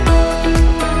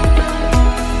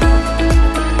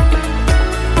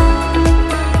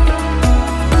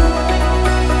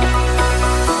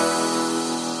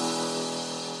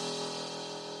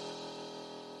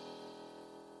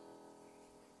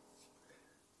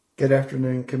Good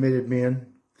afternoon, committed men.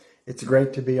 It's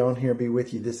great to be on here, be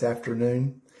with you this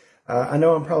afternoon. I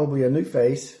know I'm probably a new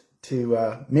face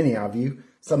to many of you.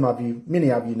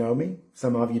 Many of you know me.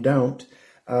 Some of you don't.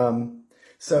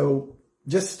 So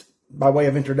just by way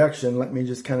of introduction, let me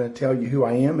just kind of tell you who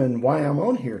I am and why I'm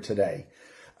on here today.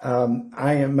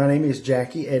 My name is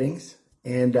Jackie Eddings,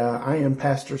 and I am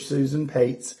Pastor Susan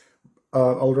Pate's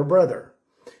older brother.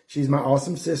 She's my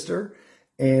awesome sister,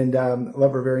 and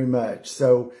love her very much.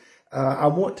 So I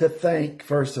want to thank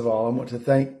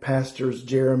Pastors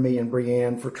Jeremy and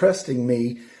Brianne for trusting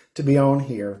me to be on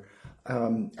here.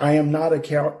 I am not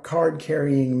a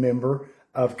card-carrying member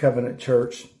of Covenant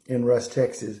Church in Russ,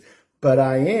 Texas, but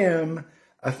I am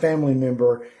a family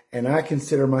member, and I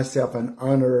consider myself an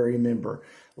honorary member.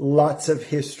 Lots of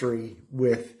history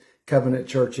with Covenant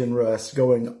Church in Russ,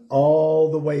 going all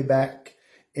the way back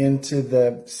into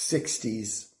the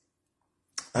 60s,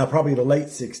 probably the late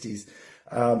 60s,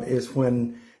 is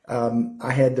when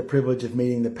I had the privilege of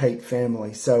meeting the Pate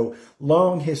family. So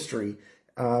long history.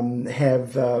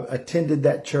 Have attended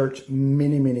that church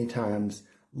many, many times.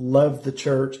 Love the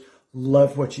church.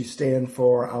 Love what you stand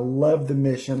for. I love the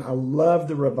mission. I love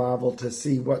the revival, to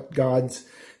see what God's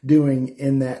doing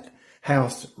in that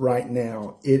house right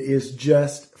now. It is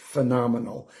just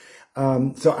phenomenal.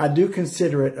 So I do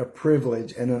consider it a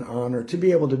privilege and an honor to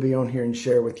be able to be on here and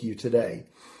share with you today.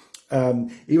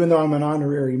 Even though I'm an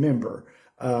honorary member,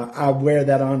 I wear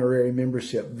that honorary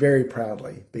membership very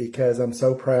proudly, because I'm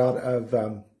so proud of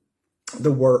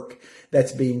the work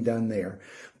that's being done there.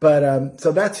 But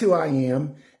so that's who I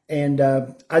am. And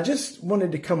I just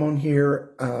wanted to come on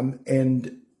here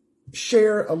and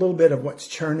share a little bit of what's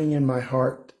churning in my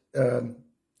heart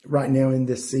right now in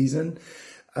this season.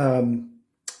 And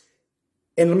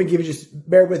let me just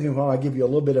bear with me while I give you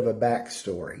a little bit of a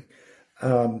backstory.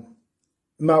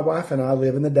 My wife and I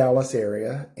live in the Dallas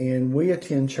area, and we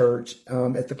attend church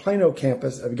at the Plano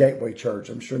campus of Gateway Church.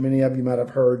 I'm sure many of you might have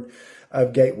heard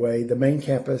of Gateway. The main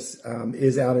campus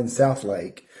is out in South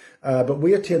Lake, but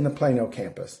we attend the Plano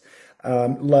campus.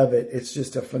 Love it. It's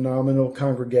just a phenomenal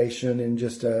congregation and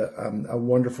just a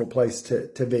wonderful place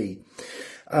to be.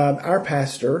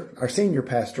 Our senior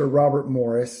pastor, Robert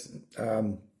Morris,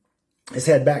 has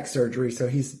had back surgery, so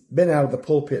he's been out of the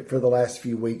pulpit for the last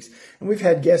few weeks, and we've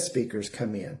had guest speakers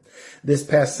come in. This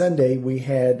past Sunday, we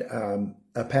had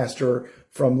a pastor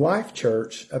from Life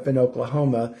Church up in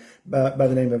Oklahoma by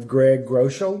the name of Greg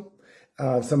Groeschel.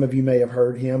 Some of you may have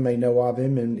heard him, may know of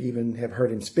him, and even have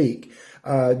heard him speak.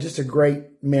 Just a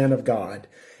great man of God.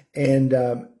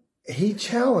 And he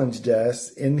challenged us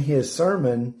in his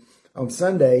sermon on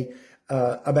Sunday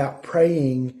about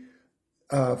praying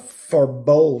for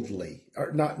boldly,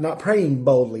 or not praying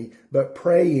boldly, but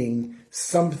praying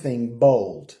something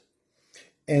bold.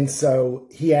 And so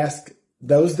he asked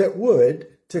those that would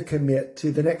to commit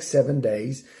to the next 7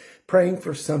 days, praying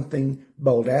for something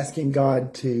bold, asking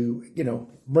God to,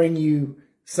 bring you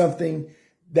something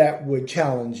that would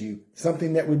challenge you,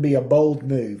 something that would be a bold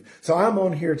move. So I'm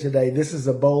on here today. This is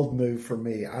a bold move for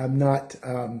me. I'm not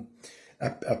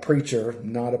a preacher,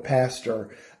 not a pastor.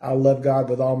 I love God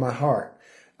with all my heart.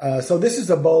 So this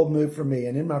is a bold move for me.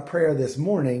 And in my prayer this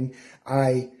morning,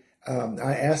 I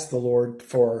asked the Lord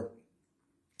to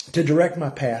direct my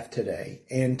path today,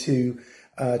 and to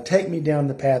take me down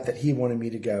the path that he wanted me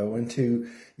to go, and to,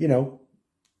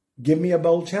 give me a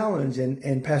bold challenge.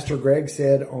 And Pastor Greg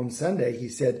said on Sunday, he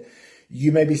said,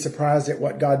 you may be surprised at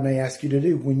what God may ask you to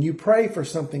do. When you pray for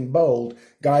something bold,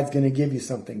 God's going to give you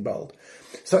something bold.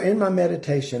 So in my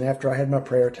meditation, after I had my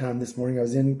prayer time this morning, I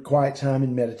was in quiet time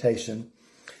in meditation.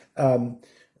 The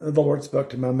Lord spoke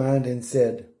to my mind and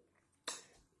said,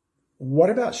 what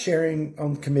about sharing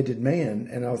on Committed Man?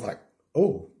 And I was like,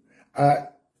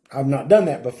 I've not done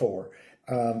that before.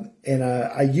 And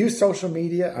I use social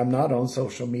media. I'm not on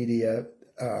social media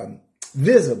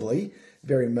visibly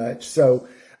very much. So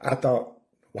I thought,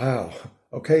 wow,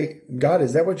 okay, God,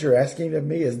 is that what you're asking of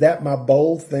me? Is that my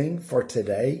bold thing for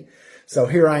today? So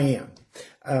here I am.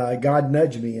 God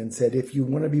nudged me and said, if you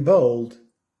want to be bold,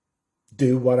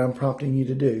 do what I'm prompting you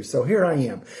to do. So here I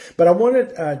am. But I want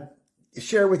to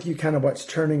share with you kind of what's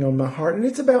churning on my heart. And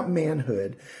it's about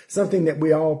manhood, something that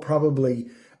we all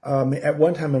probably at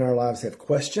one time in our lives have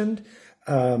questioned,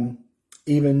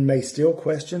 even may still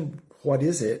question, what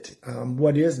is it?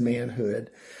 What is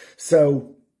manhood?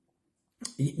 So,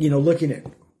 looking at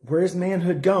where is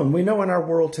manhood gone? We know in our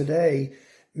world today,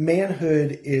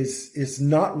 manhood is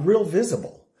not real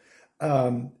visible.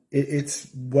 It's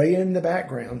way in the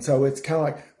background. So it's kind of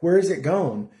like, where is it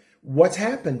gone? What's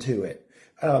happened to it?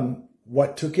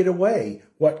 What took it away?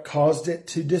 What caused it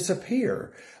to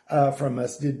disappear? from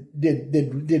us?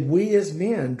 Did we as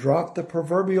men drop the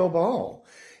proverbial ball?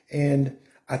 And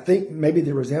I think maybe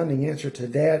the resounding answer to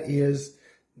that is,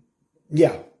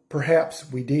 yeah,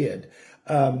 perhaps we did.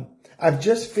 I've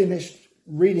just finished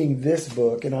reading this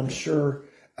book, and I'm sure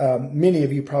many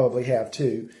of you probably have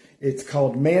too. It's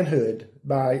called Manhood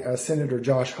by Senator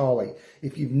Josh Hawley.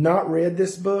 If you've not read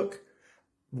this book,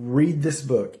 read this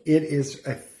book. It is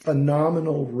a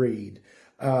phenomenal read.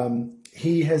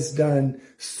 He has done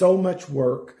so much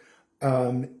work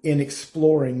in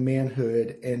exploring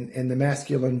manhood and the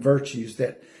masculine virtues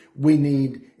that we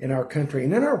need in our country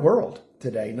and in our world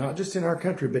today, not just in our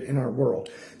country, but in our world.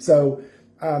 So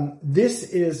this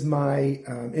is my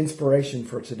inspiration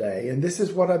for today. And this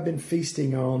is what I've been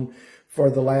feasting on for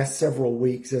the last several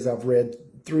weeks as I've read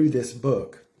through this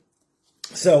book.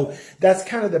 So that's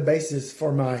kind of the basis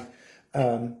for my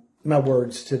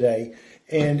words today.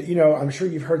 And, you know, I'm sure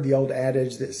you've heard the old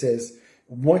adage that says,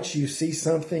 once you see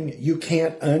something, you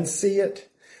can't unsee it.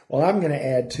 Well, I'm going to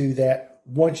add to that,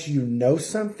 once you know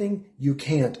something, you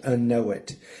can't unknow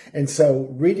it. And so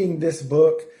reading this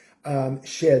book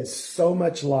sheds so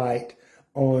much light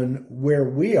on where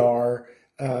we are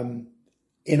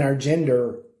in our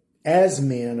gender as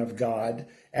men of God,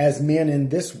 as men in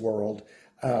this world,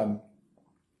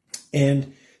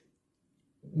 and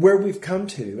where we've come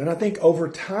to. And I think over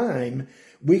time,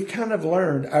 we've kind of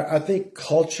learned, I think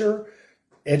culture,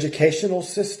 educational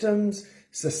systems,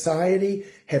 society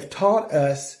have taught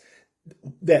us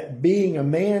that being a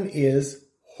man is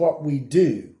what we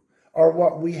do or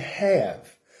what we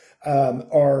have,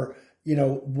 or, you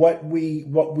know, what we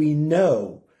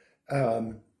know,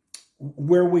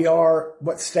 where we are,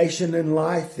 what station in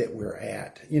life that we're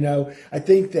at. You know, I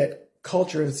think that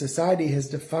culture and society has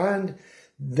defined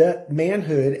that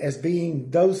manhood as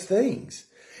being those things.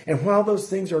 And while those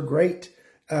things are great,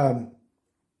 you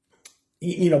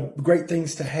know, great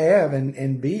things to have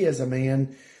and be as a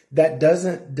man, that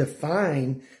doesn't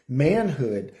define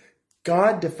manhood.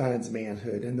 God defines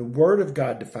manhood, and the Word of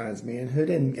God defines manhood,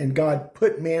 and God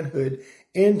put manhood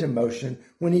into motion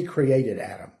when He created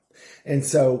Adam. And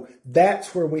so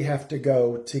that's where we have to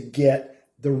go to get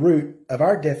the root of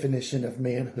our definition of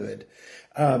manhood.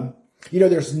 You know,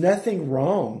 there's nothing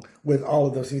wrong with all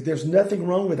of those things. There's nothing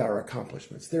wrong with our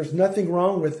accomplishments. There's nothing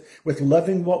wrong with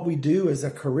loving what we do as a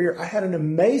career. I had an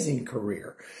amazing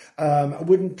career. I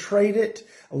wouldn't trade it.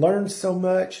 I learned so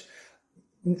much,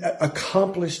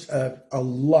 accomplished a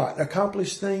lot,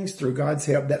 accomplished things through God's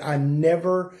help that I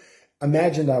never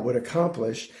imagined I would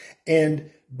accomplish. And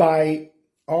by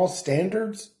all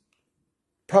standards,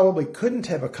 probably couldn't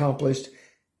have accomplished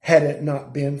had it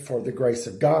not been for the grace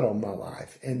of God on my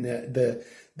life and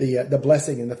the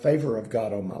blessing and the favor of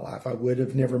God on my life. I would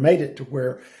have never made it to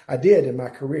where I did in my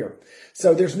career.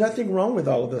 So there's nothing wrong with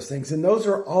all of those things. And those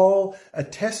are all a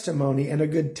testimony and a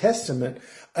good testament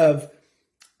of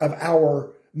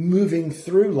our moving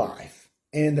through life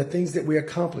and the things that we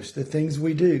accomplish, the things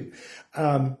we do.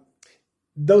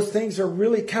 Those things are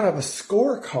really kind of a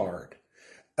scorecard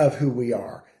of who we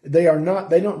are. They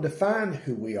don't define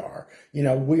who we are. You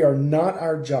know, we are not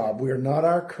our job. We are not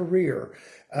our career.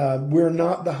 We're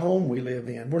not the home we live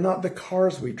in. We're not the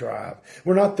cars we drive.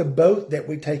 We're not the boat that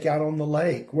we take out on the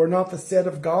lake. We're not the set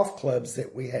of golf clubs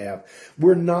that we have.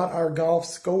 We're not our golf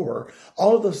score.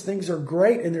 All of those things are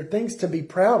great, and they're things to be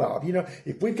proud of. You know,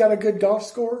 if we've got a good golf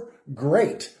score,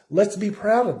 great. Let's be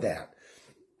proud of that.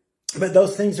 But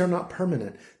those things are not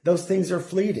permanent. Those things are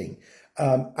fleeting.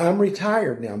 I'm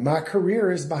retired now. My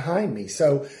career is behind me.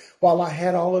 So while I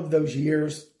had all of those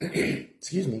years,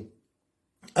 excuse me,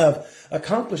 of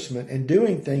accomplishment and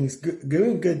doing things,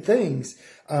 doing good things,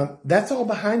 that's all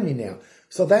behind me now.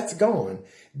 So that's gone.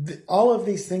 All of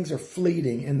these things are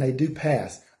fleeting and they do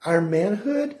pass. Our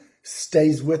manhood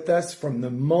stays with us from the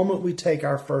moment we take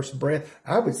our first breath.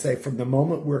 I would say from the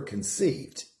moment we're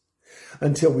conceived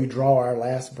until we draw our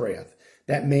last breath.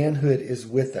 That manhood is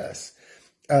with us.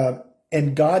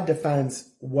 And God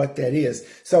defines what that is.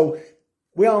 So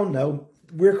we all know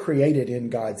we're created in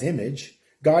God's image.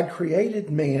 God created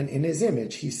man in His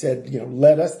image. He said, you know,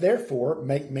 let us therefore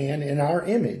make man in our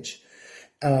image.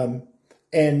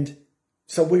 And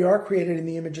so we are created in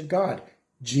the image of God.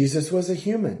 Jesus was a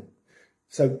human.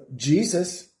 So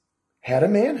Jesus had a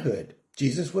manhood.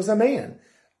 Jesus was a man.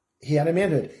 He had a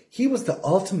manhood. He was the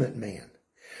ultimate man.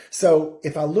 So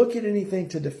if I look at anything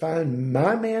to define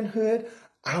my manhood,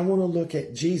 I want to look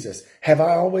at Jesus. Have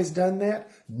I always done that?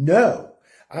 No.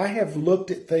 I have looked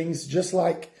at things just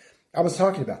like I was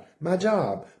talking about. My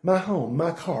job, my home,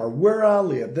 my car, where I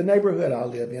live, the neighborhood I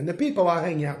live in, the people I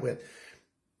hang out with.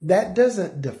 That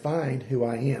doesn't define who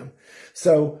I am.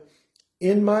 So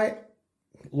in my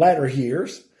latter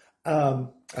years. I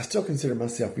still consider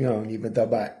myself young, even though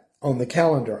back on the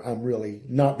calendar, I'm really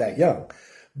not that young.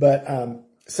 But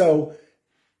so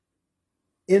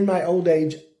in my old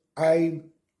age, I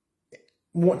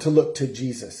want to look to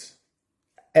Jesus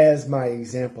as my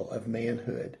example of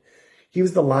manhood. He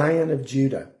was the Lion of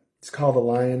Judah. It's called the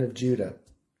Lion of Judah.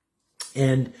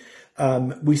 And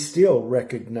we still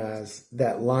recognize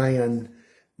that lion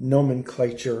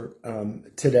nomenclature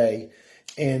today.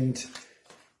 And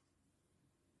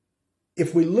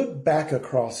if we look back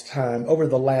across time over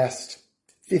the last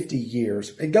 50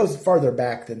 years, it goes farther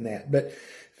back than that, but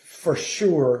for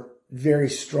sure, very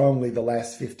strongly the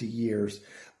last 50 years,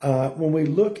 when we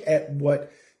look at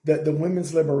what the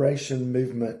women's liberation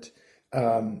movement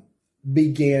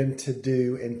began to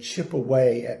do and chip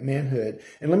away at manhood.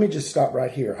 And let me just stop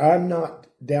right here. I'm not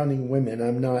downing women.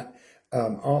 I'm not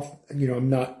I'm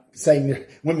not saying that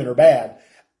women are bad.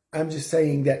 I'm just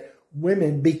saying that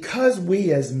women, because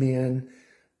we as men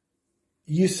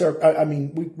we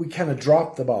kind of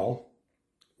dropped the ball.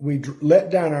 We let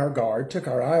down our guard, took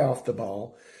our eye off the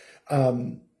ball.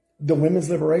 The women's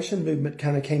liberation movement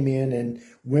kind of came in and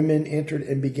women entered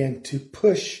and began to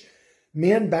push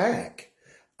men back.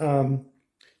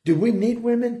 Do we need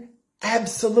women?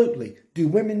 Absolutely. Do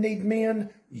women need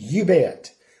men? You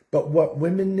bet. But what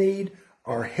women need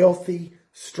are healthy,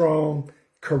 strong,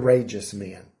 courageous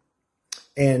men.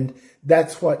 And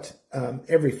that's what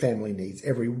every family needs.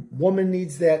 Every woman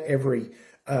needs that. Every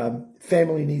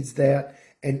family needs that.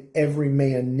 And every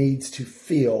man needs to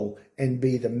feel and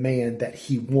be the man that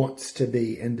he wants to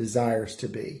be and desires to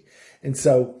be. And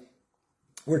so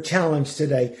we're challenged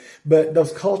today, but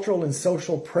those cultural and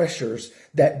social pressures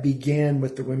that began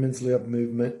with the women's lib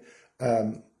movement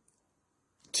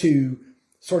to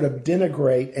sort of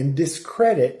denigrate and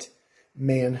discredit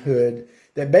manhood,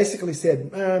 that basically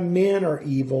said men are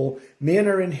evil, men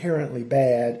are inherently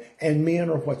bad, and men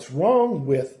are what's wrong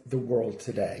with the world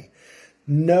today.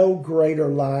 No greater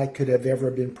lie could have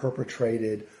ever been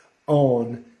perpetrated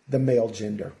on the male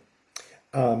gender.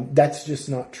 That's just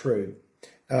not true.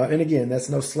 And again, that's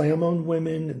no slam on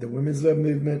women. The women's lib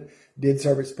movement did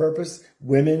serve its purpose.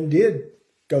 Women did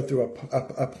go through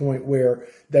a point where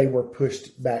they were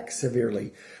pushed back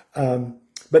severely.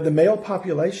 But the male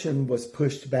population was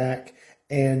pushed back,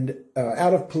 and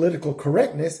out of political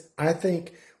correctness, I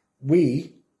think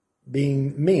we,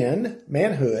 being men,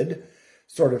 manhood,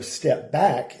 sort of stepped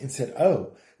back and said,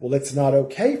 oh, well, it's not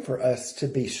okay for us to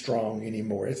be strong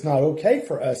anymore. It's not okay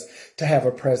for us to have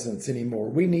a presence anymore.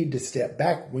 We need to step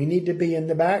back. We need to be in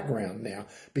the background now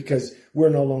because we're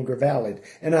no longer valid.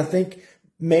 And I think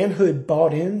manhood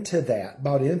bought into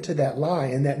that lie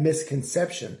and that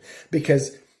misconception,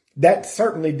 because that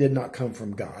certainly did not come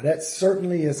from God. That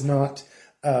certainly is not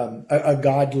a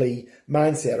godly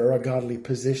mindset or a godly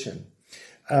position.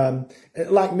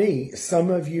 Like me,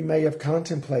 some of you may have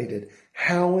contemplated,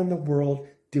 how in the world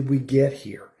did we get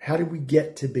here? How did we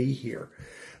get to be here?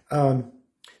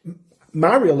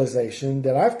 My realization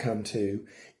that I've come to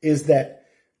is that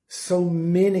so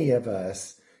many of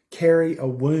us carry a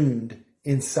wound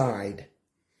inside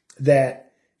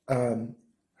that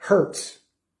hurts,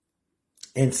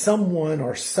 and someone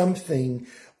or something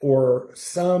or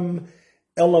some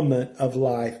element of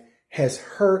life has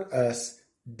hurt us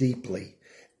deeply.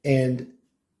 And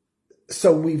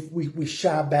so we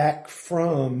shy back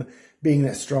from being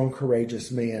that strong,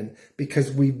 courageous man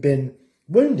because we've been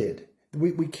wounded.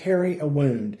 We carry a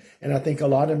wound. And I think a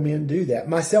lot of men do that,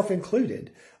 myself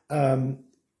included.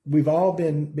 We've all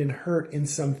been hurt in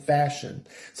some fashion.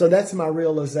 So that's my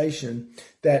realization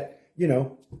that,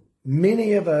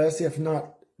 many of us, if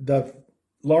not the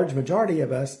large majority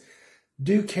of us,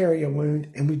 do carry a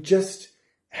wound, and we just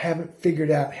haven't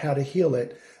figured out how to heal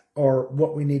it or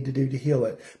what we need to do to heal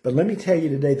it. But let me tell you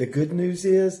today, the good news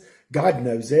is God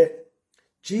knows it.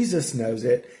 Jesus knows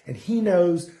it, and he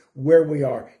knows where we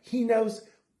are. He knows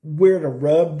where to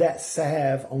rub that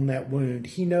salve on that wound.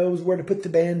 He knows where to put the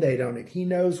Band-Aid on it. He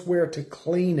knows where to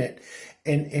clean it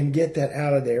and get that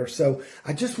out of there. So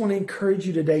I just want to encourage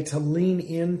you today to lean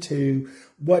into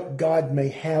what God may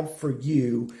have for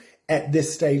you at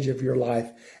this stage of your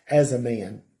life as a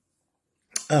man.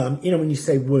 When you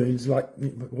say wounds, like,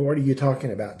 what are you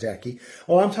talking about, Jackie?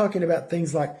 Well, I'm talking about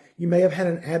things like you may have had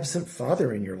an absent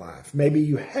father in your life. Maybe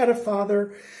you had a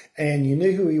father and you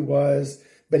knew who he was,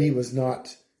 but he was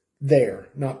not there,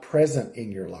 not present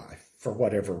in your life for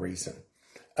whatever reason.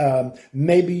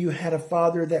 Maybe you had a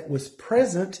father that was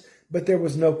present, but there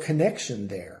was no connection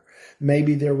there.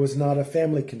 Maybe there was not a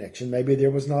family connection. Maybe there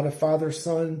was not a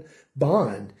father-son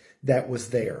bond that was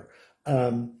there.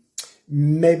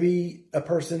 Maybe a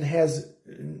person has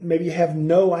maybe you have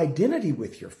no identity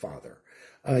with your father.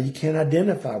 You can't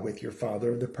identify with your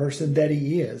father, the person that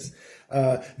he is.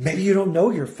 Maybe you don't know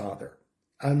your father.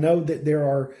 I know that there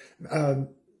are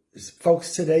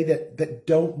folks today that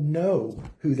don't know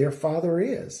who their father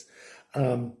is.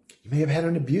 You may have had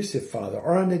an abusive father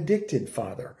or an addicted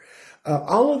father.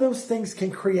 All of those things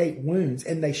can create wounds,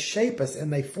 and they shape us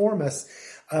and they form us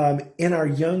in our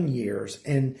young years.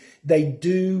 And they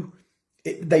do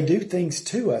things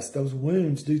to us. Those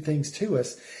wounds do things to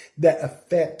us that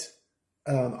affect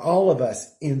all of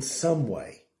us in some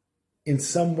way. In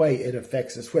some way it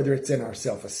affects us, whether it's in our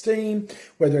self-esteem,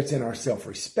 whether it's in our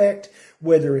self-respect,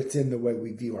 whether it's in the way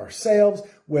we view ourselves,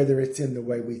 whether it's in the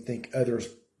way we think others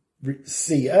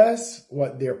see us,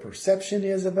 what their perception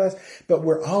is of us. But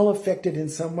we're all affected in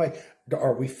some way.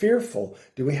 Are we fearful?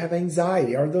 Do we have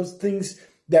anxiety? Are those things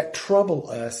that trouble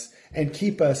us and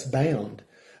keep us bound?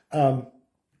 We're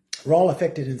all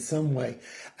affected in some way.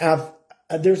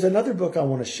 There's another book I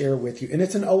want to share with you, and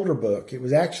it's an older book. It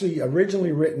was actually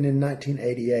originally written in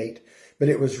 1988, but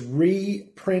it was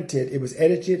reprinted. It was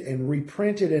edited and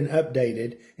reprinted and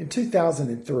updated in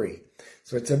 2003.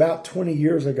 So it's about 20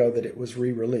 years ago that it was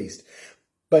re-released.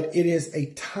 But it is a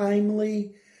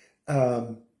timely,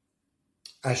 I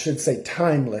should say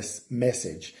timeless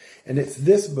message. And it's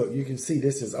this book. You can see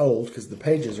this is old because the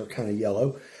pages are kind of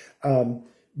yellow.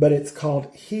 But it's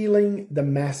called Healing the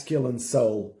Masculine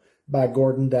Soul by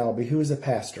Gordon Dalby, who is a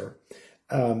pastor.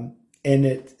 And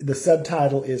the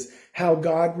subtitle is How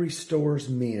God Restores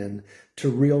Men to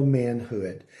Real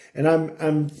Manhood. And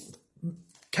I'm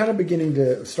kind of beginning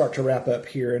to start to wrap up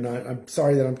here. And I'm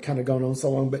sorry that I'm kind of going on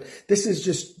so long, but this has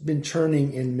just been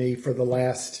churning in me for the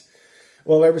last,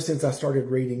 ever since I started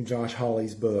reading Josh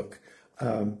Hawley's book.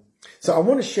 So I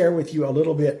want to share with you a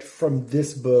little bit from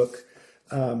this book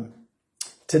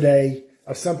today,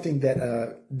 of something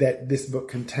that this book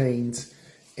contains.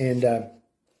 And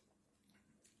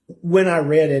when I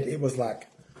read it, it was like,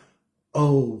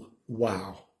 oh,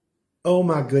 wow. Oh,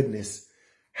 my goodness.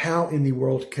 How in the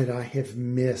world could I have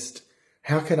missed?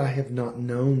 How could I have not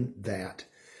known that?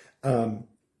 I'm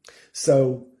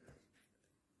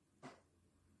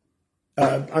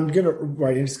going to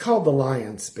write it. It's called The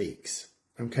Lion Speaks.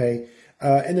 Okay.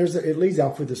 And it leads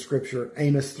off with the scripture,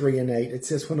 Amos 3:8. It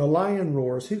says, when a lion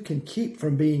roars, who can keep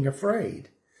from being afraid?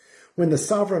 When the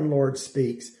sovereign Lord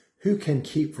speaks, who can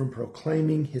keep from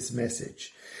proclaiming his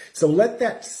message? So let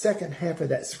that second half of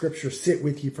that scripture sit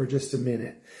with you for just a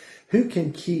minute. Who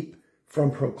can keep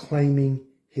from proclaiming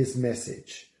his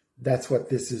message? That's what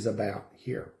this is about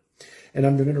here. And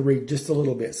I'm going to read just a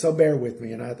little bit. So bear with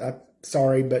me. And I'm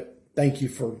sorry, but thank you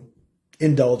for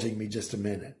indulging me just a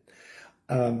minute.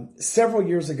 Several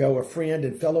years ago, a friend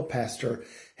and fellow pastor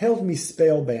held me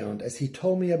spellbound as he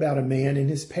told me about a man in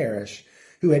his parish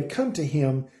who had come to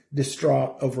him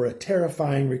distraught over a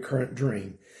terrifying recurrent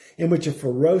dream in which a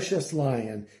ferocious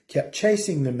lion kept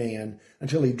chasing the man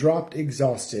until he dropped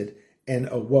exhausted and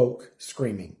awoke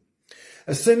screaming.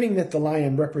 Assuming that the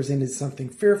lion represented something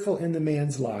fearful in the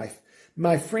man's life,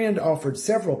 my friend offered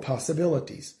several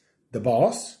possibilities. The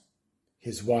boss,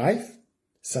 his wife,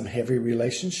 some heavy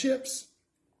relationships.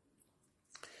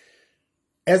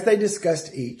 As they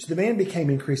discussed each, the man became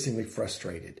increasingly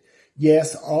frustrated.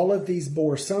 Yes, all of these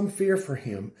bore some fear for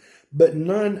him, but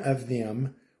none of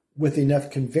them with enough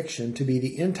conviction to be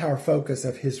the entire focus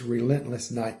of his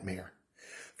relentless nightmare.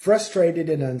 Frustrated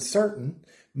and uncertain,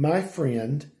 my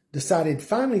friend decided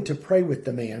finally to pray with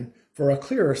the man for a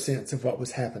clearer sense of what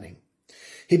was happening.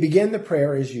 He began the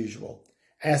prayer as usual,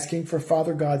 asking for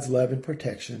Father God's love and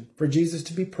protection, for Jesus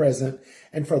to be present,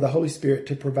 and for the Holy Spirit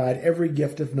to provide every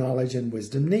gift of knowledge and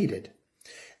wisdom needed.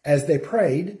 As they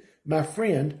prayed, my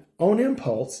friend, on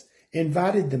impulse,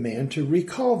 invited the man to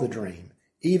recall the dream,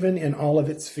 even in all of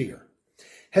its fear.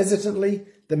 Hesitantly,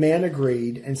 the man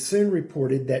agreed and soon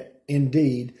reported that,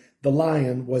 indeed, the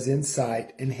lion was in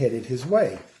sight and headed his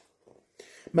way.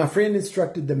 My friend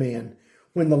instructed the man,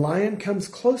 when the lion comes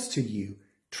close to you,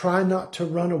 try not to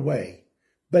run away,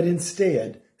 but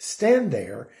instead stand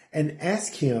there and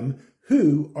ask him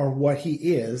who or what he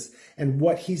is and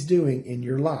what he's doing in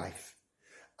your life.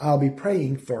 I'll be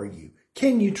praying for you.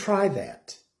 Can you try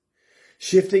that?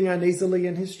 Shifting uneasily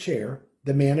in his chair,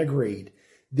 the man agreed,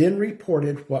 then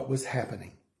reported what was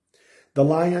happening. The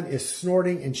lion is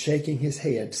snorting and shaking his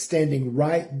head, standing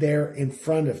right there in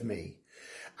front of me.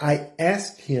 I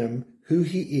asked him who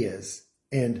he is,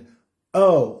 and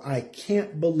oh, I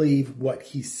can't believe what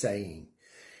he's saying.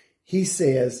 He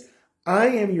says, I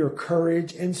am your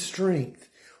courage and strength.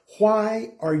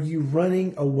 Why are you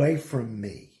running away from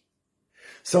me?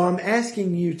 So I'm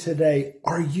asking you today,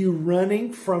 are you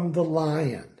running from the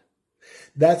lion?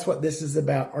 That's what this is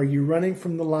about. Are you running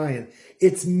from the lion?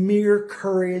 It's mere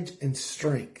courage and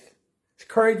strength.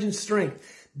 Courage and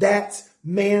strength. That's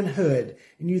manhood.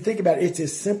 And you think about it, it's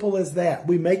as simple as that.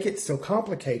 We make it so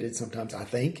complicated sometimes, I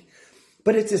think,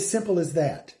 but it's as simple as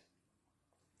that.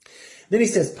 Then he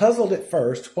says, puzzled at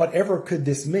first, whatever could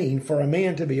this mean for a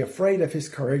man to be afraid of his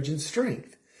courage and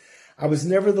strength? I was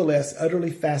nevertheless utterly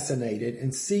fascinated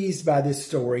and seized by this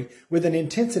story with an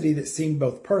intensity that seemed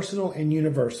both personal and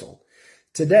universal.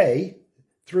 Today,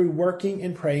 through working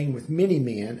and praying with many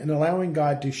men and allowing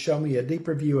God to show me a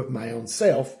deeper view of my own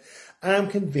self, I am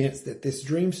convinced that this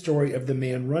dream story of the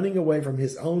man running away from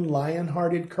his own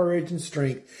lion-hearted courage and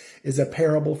strength is a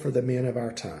parable for the men of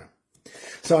our time.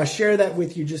 So I share that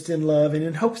with you just in love and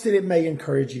in hopes that it may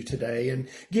encourage you today and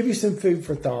give you some food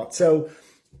for thought. So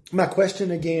my question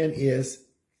again is,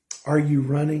 are you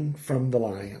running from the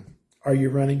lion? Are you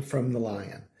running from the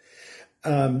lion?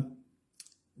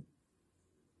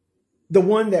 The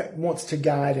one that wants to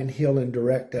guide and heal and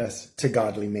direct us to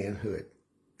godly manhood.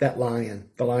 That lion,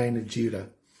 the Lion of Judah.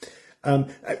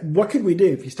 What could we do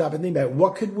if you stop and think about it?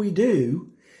 What could we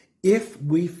do if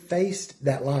we faced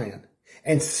that lion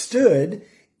and stood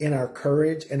in our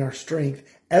courage and our strength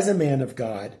as a man of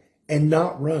God and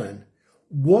not run?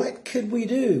 What could we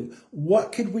do?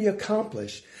 What could we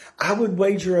accomplish? I would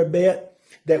wager a bet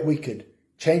that we could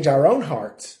change our own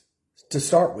hearts to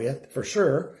start with, for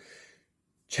sure.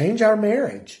 Change our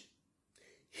marriage.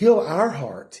 Heal our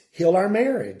heart. Heal our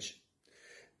marriage.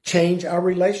 Change our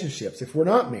relationships if we're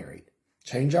not married.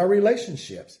 Change our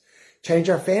relationships. Change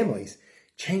our families.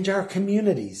 Change our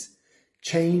communities.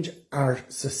 Change our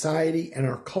society and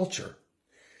our culture.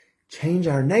 Change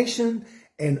our nation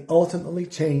and ultimately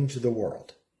change the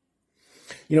world.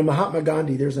 You know, Mahatma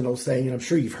Gandhi, there's an old saying, and I'm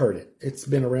sure you've heard it. It's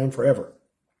been around forever.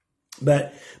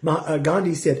 But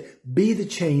Gandhi said, be the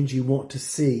change you want to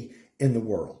see in the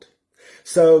world.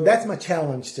 So that's my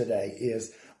challenge today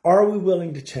is, are we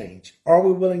willing to change? Are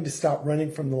we willing to stop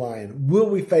running from the lion? Will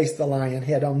we face the lion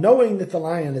head on, knowing that the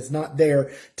lion is not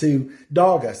there to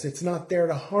dog us? It's not there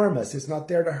to harm us. It's not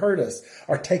there to hurt us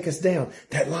or take us down.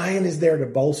 That lion is there to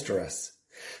bolster us.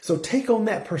 So take on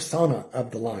that persona of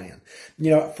the lion.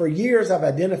 You know, for years I've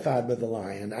identified with the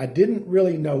lion. I didn't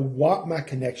really know what my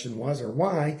connection was or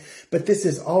why, but this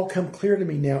has all come clear to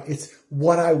me now. It's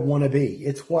what I want to be.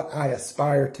 It's what I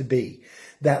aspire to be.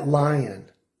 That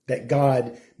lion that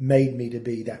God made me to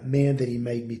be, that man that he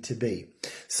made me to be.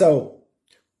 So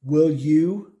will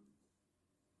you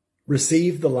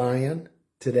receive the lion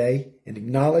today and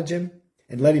acknowledge him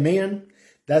and let him in?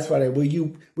 That's what will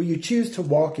you choose to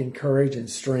walk in courage and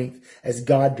strength as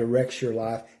God directs your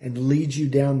life and leads you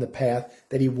down the path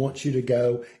that he wants you to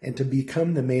go and to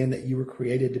become the man that you were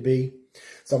created to be?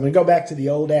 So I'm going to go back to the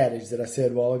old adage that I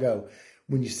said a while ago.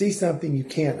 When you see something, you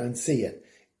can't unsee it.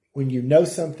 When you know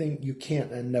something, you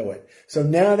can't unknow it. So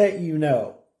now that you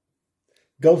know,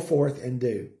 go forth and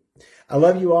do. I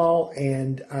love you all,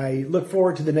 and I look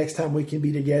forward to the next time we can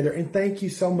be together. And thank you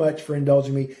so much for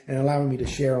indulging me and allowing me to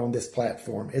share on this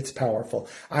platform. It's powerful.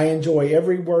 I enjoy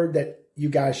every word that you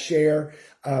guys share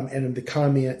and in the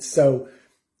comments. So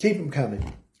keep them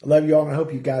coming. I love you all, and I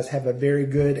hope you guys have a very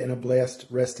good and a blessed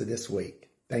rest of this week.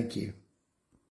 Thank you.